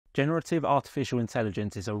Generative artificial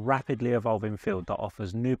intelligence is a rapidly evolving field that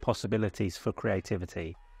offers new possibilities for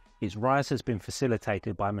creativity. Its rise has been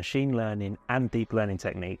facilitated by machine learning and deep learning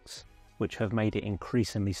techniques, which have made it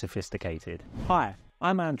increasingly sophisticated. Hi,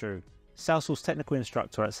 I'm Andrew, Salesforce Technical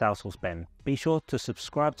Instructor at Salesforce Ben. Be sure to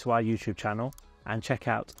subscribe to our YouTube channel and check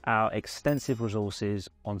out our extensive resources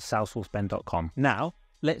on salesforceben.com. Now,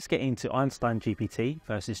 let's get into Einstein GPT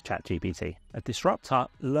versus ChatGPT, a disruptor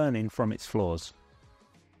learning from its flaws.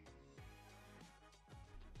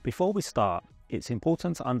 Before we start, it's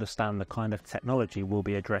important to understand the kind of technology we'll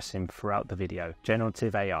be addressing throughout the video: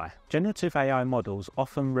 generative AI. Generative AI models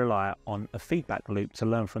often rely on a feedback loop to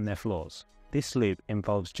learn from their flaws. This loop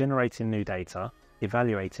involves generating new data,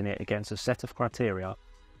 evaluating it against a set of criteria,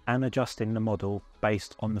 and adjusting the model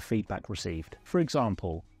based on the feedback received. For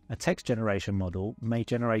example, a text generation model may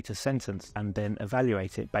generate a sentence and then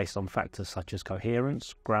evaluate it based on factors such as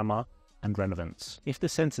coherence, grammar, and relevance. If the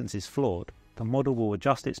sentence is flawed, the model will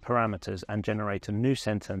adjust its parameters and generate a new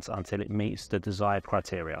sentence until it meets the desired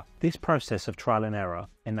criteria. This process of trial and error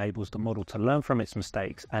enables the model to learn from its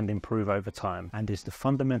mistakes and improve over time, and is the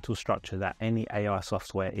fundamental structure that any AI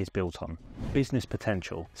software is built on. Business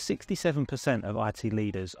potential. 67% of IT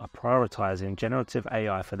leaders are prioritizing generative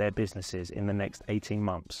AI for their businesses in the next 18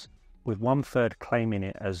 months, with 1/3 claiming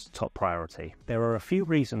it as top priority. There are a few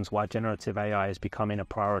reasons why generative AI is becoming a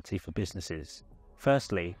priority for businesses.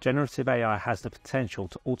 Firstly, generative AI has the potential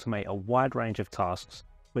to automate a wide range of tasks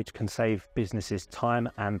which can save businesses time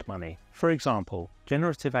and money. For example,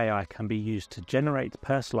 generative AI can be used to generate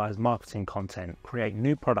personalized marketing content, create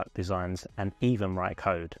new product designs, and even write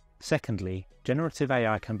code. Secondly, generative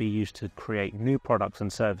AI can be used to create new products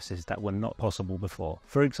and services that were not possible before.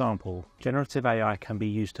 For example, generative AI can be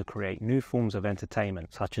used to create new forms of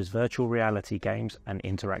entertainment, such as virtual reality games and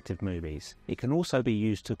interactive movies. It can also be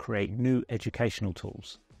used to create new educational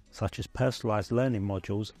tools, such as personalized learning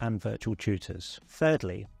modules and virtual tutors.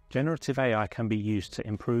 Thirdly, generative AI can be used to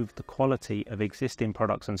improve the quality of existing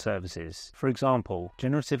products and services. For example,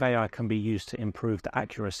 generative AI can be used to improve the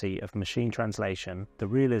accuracy of machine translation, the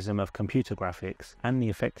realism of computer graphics, and the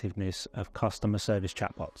effectiveness of customer service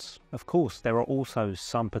chatbots. Of course, there are also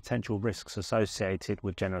some potential risks associated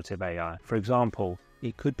with generative AI. For example,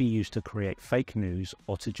 it could be used to create fake news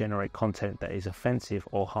or to generate content that is offensive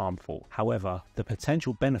or harmful. However, the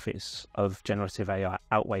potential benefits of generative AI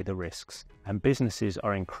outweigh the risks, and businesses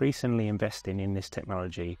are increasingly investing in this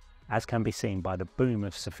technology, as can be seen by the boom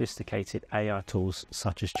of sophisticated AI tools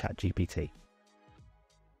such as ChatGPT.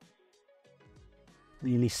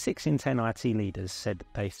 Nearly 6 in 10 IT leaders said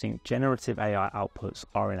they think generative AI outputs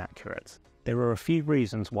are inaccurate. There are a few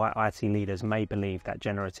reasons why IT leaders may believe that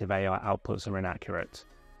generative AI outputs are inaccurate.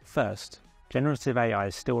 First, generative AI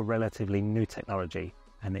is still a relatively new technology,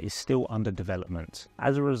 and it is still under development.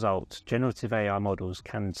 As a result, generative AI models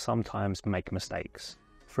can sometimes make mistakes.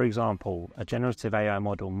 For example, a generative AI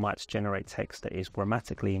model might generate text that is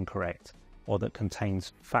grammatically incorrect or that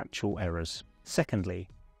contains factual errors. Secondly,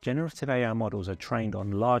 generative AI models are trained on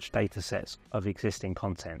large datasets of existing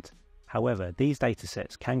content. However, these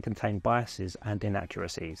datasets can contain biases and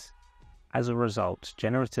inaccuracies. As a result,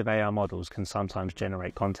 generative AI models can sometimes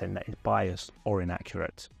generate content that is biased or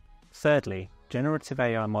inaccurate. Thirdly, generative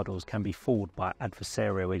AI models can be fooled by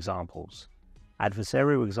adversarial examples.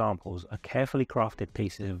 Adversarial examples are carefully crafted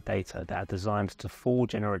pieces of data that are designed to fool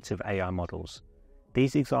generative AI models.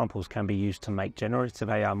 These examples can be used to make generative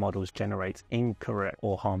AI models generate incorrect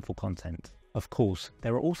or harmful content. Of course,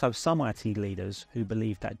 there are also some IT leaders who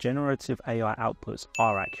believe that generative AI outputs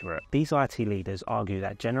are accurate. These IT leaders argue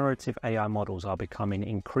that generative AI models are becoming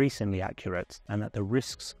increasingly accurate and that the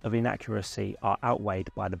risks of inaccuracy are outweighed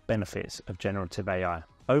by the benefits of generative AI.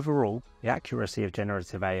 Overall, the accuracy of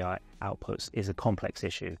generative AI outputs is a complex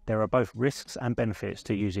issue. There are both risks and benefits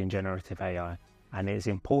to using generative AI, and it is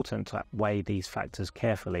important to weigh these factors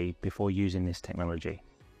carefully before using this technology.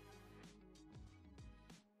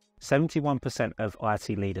 71% of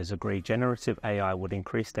IT leaders agree generative AI would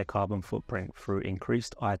increase their carbon footprint through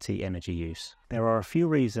increased IT energy use. There are a few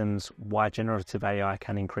reasons why generative AI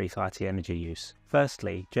can increase IT energy use.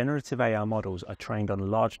 Firstly, generative AI models are trained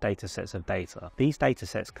on large datasets of data. These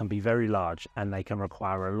datasets can be very large and they can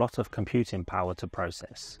require a lot of computing power to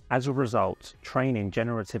process. As a result, training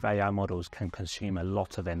generative AI models can consume a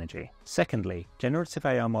lot of energy. Secondly, generative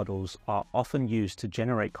AI models are often used to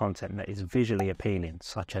generate content that is visually appealing,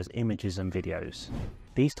 such as images and videos.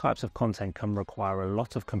 These types of content can require a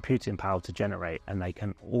lot of computing power to generate, and they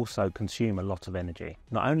can also consume a lot of energy.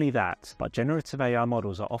 Not only that, but generative AI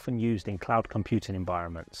models are often used in cloud computing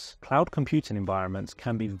environments. Cloud computing environments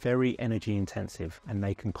can be very energy intensive, and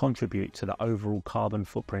they can contribute to the overall carbon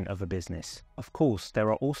footprint of a business. Of course,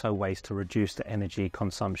 there are also ways to reduce the energy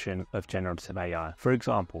consumption of generative AI. For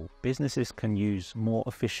example, businesses can use more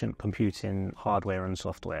efficient computing hardware and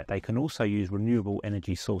software. They can also use renewable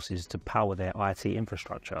energy sources to power their IT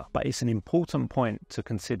infrastructure. But it's an important point to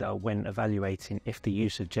consider when evaluating if the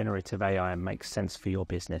use of generative AI makes sense for your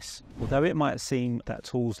business. Although it might seem that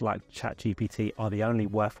tools like ChatGPT are the only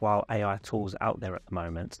worthwhile AI tools out there at the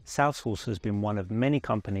moment, Salesforce has been one of many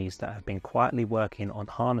companies that have been quietly working on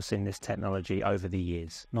harnessing this technology over the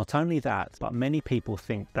years. Not only that, but many people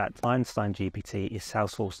think that Einstein GPT is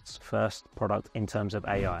Salesforce's first product in terms of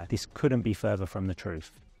AI. This couldn't be further from the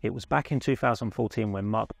truth. It was back in 2014 when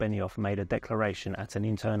Mark Benioff made a declaration at an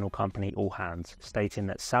internal company all hands, stating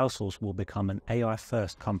that Salesforce will become an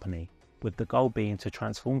AI-first company, with the goal being to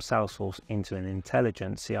transform Salesforce into an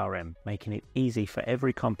intelligent CRM, making it easy for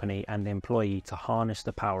every company and employee to harness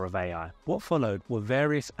the power of AI. What followed were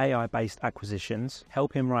various AI-based acquisitions,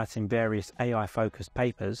 helping writing various AI-focused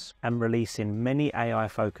papers, and releasing many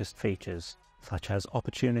AI-focused features, such as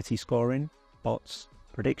opportunity scoring, bots,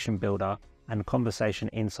 prediction builder, and conversation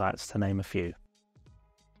insights, to name a few.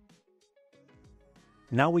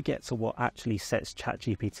 Now we get to what actually sets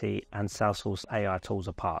ChatGPT and Salesforce AI tools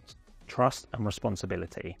apart: trust and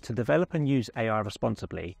responsibility. To develop and use AI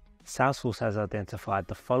responsibly, Salesforce has identified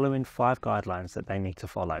the following 5 guidelines that they need to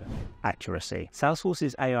follow. Accuracy.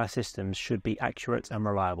 Salesforce's AI systems should be accurate and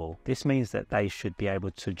reliable. This means that they should be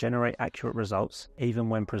able to generate accurate results even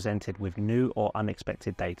when presented with new or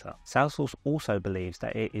unexpected data. Salesforce also believes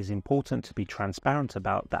that it is important to be transparent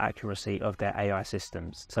about the accuracy of their AI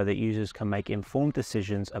systems so that users can make informed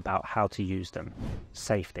decisions about how to use them.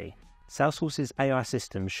 Safety. Salesforce's AI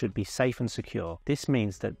systems should be safe and secure. This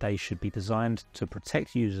means that they should be designed to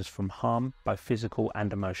protect users from harm, both physical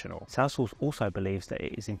and emotional. Salesforce also believes that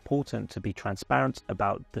it is important to be transparent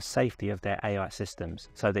about the safety of their AI systems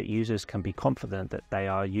so that users can be confident that they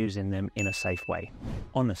are using them in a safe way.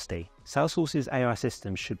 Honesty. Salesforce's AI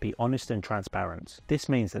systems should be honest and transparent. This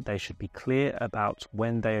means that they should be clear about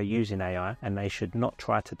when they are using AI, and they should not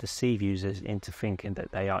try to deceive users into thinking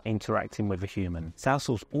that they are interacting with a human.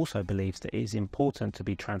 Salesforce also believes that it is important to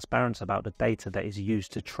be transparent about the data that is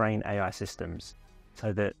used to train AI systems,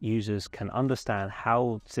 so that users can understand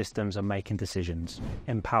how systems are making decisions.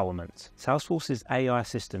 Empowerment. Salesforce's AI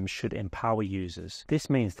systems should empower users. This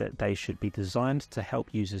means that they should be designed to help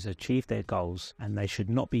users achieve their goals, and they should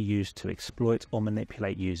not be used to exploit or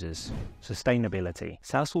manipulate users. Sustainability.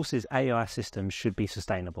 Salesforce's AI systems should be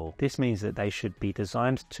sustainable. This means that they should be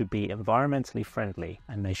designed to be environmentally friendly,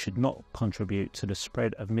 and they should not contribute to the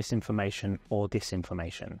spread of misinformation or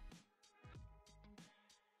disinformation.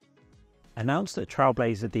 Announced at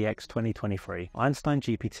Trailblazer DX 2023, Einstein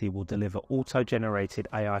GPT will deliver auto-generated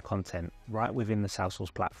AI content right within the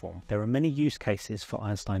Salesforce platform. There are many use cases for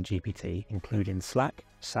Einstein GPT, including Slack,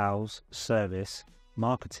 sales, service,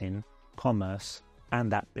 marketing, commerce,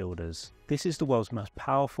 and app builders. This is the world's most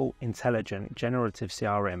powerful, intelligent, generative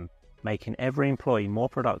CRM, making every employee more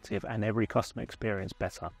productive and every customer experience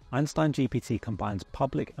better. Einstein GPT combines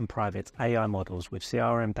public and private AI models with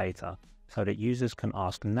CRM data, so that users can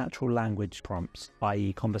ask natural language prompts,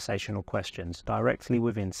 i.e. conversational questions, directly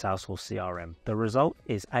within Salesforce CRM. The result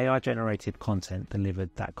is AI-generated content delivered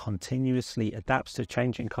that continuously adapts to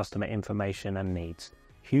changing customer information and needs,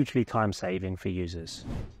 hugely time-saving for users.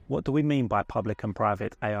 What do we mean by public and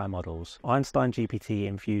private AI models? Einstein GPT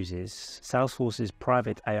infuses Salesforce's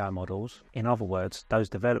private AI models, in other words, those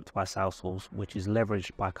developed by Salesforce, which is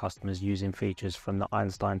leveraged by customers using features from the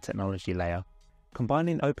Einstein technology layer,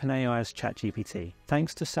 combining OpenAI's ChatGPT.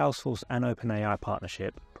 Thanks to Salesforce and OpenAI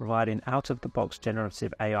partnership, providing out-of-the-box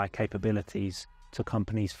generative AI capabilities to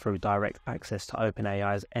companies through direct access to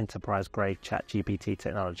OpenAI's enterprise-grade ChatGPT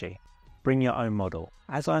technology. Bring your own model.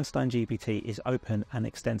 As Einstein GPT is open and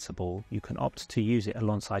extensible, you can opt to use it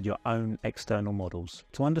alongside your own external models.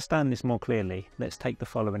 To understand this more clearly, let's take the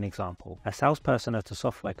following example. A salesperson at a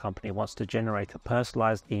software company wants to generate a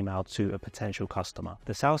personalized email to a potential customer.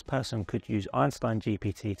 The salesperson could use Einstein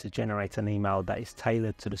GPT to generate an email that is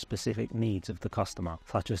tailored to the specific needs of the customer,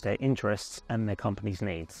 such as their interests and their company's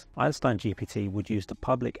needs. Einstein GPT would use the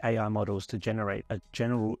public AI models to generate a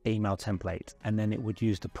general email template, and then it would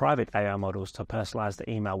use the private AI models to personalize the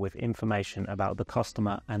email with information about the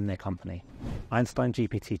customer and their company. Einstein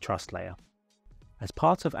GPT Trust Layer. As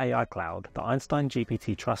part of AI Cloud, the Einstein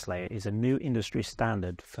GPT Trust Layer is a new industry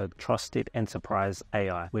standard for trusted enterprise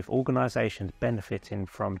AI, with organizations benefiting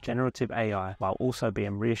from generative AI while also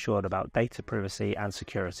being reassured about data privacy and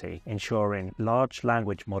security, ensuring large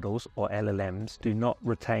language models, or LLMs, do not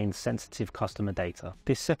retain sensitive customer data.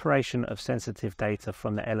 This separation of sensitive data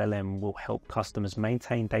from the LLM will help customers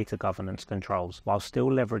maintain data governance controls while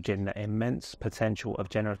still leveraging the immense potential of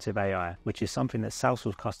generative AI, which is something that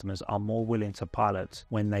Salesforce customers are more willing to pilot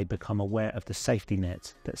when they become aware of the safety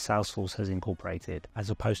net that Salesforce has incorporated, as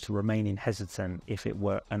opposed to remaining hesitant if it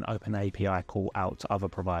were an open API call out to other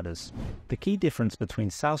providers. The key difference between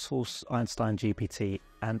Salesforce Einstein GPT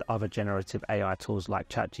and other generative AI tools like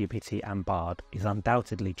ChatGPT and Bard is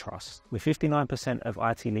undoubtedly trust. With 59% of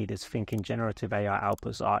IT leaders thinking generative AI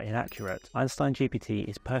outputs are inaccurate, Einstein GPT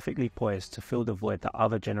is perfectly poised to fill the void that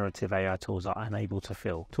other generative AI tools are unable to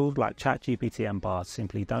fill. Tools like ChatGPT and Bard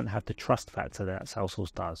simply don't have the trust factor that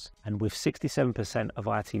Salesforce does. And with 67% of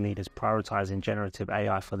IT leaders prioritizing generative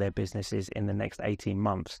AI for their businesses in the next 18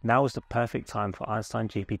 months, now is the perfect time for Einstein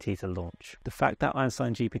GPT to launch. The fact that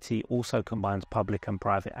Einstein GPT also combines public and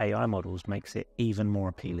private AI models makes it even more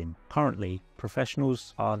appealing. Currently,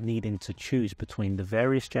 professionals are needing to choose between the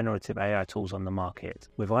various generative AI tools on the market.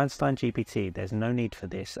 With Einstein GPT, there's no need for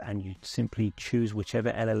this, and you simply choose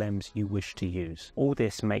whichever LLMs you wish to use. All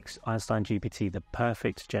this makes Einstein GPT the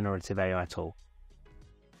perfect generative AI tool.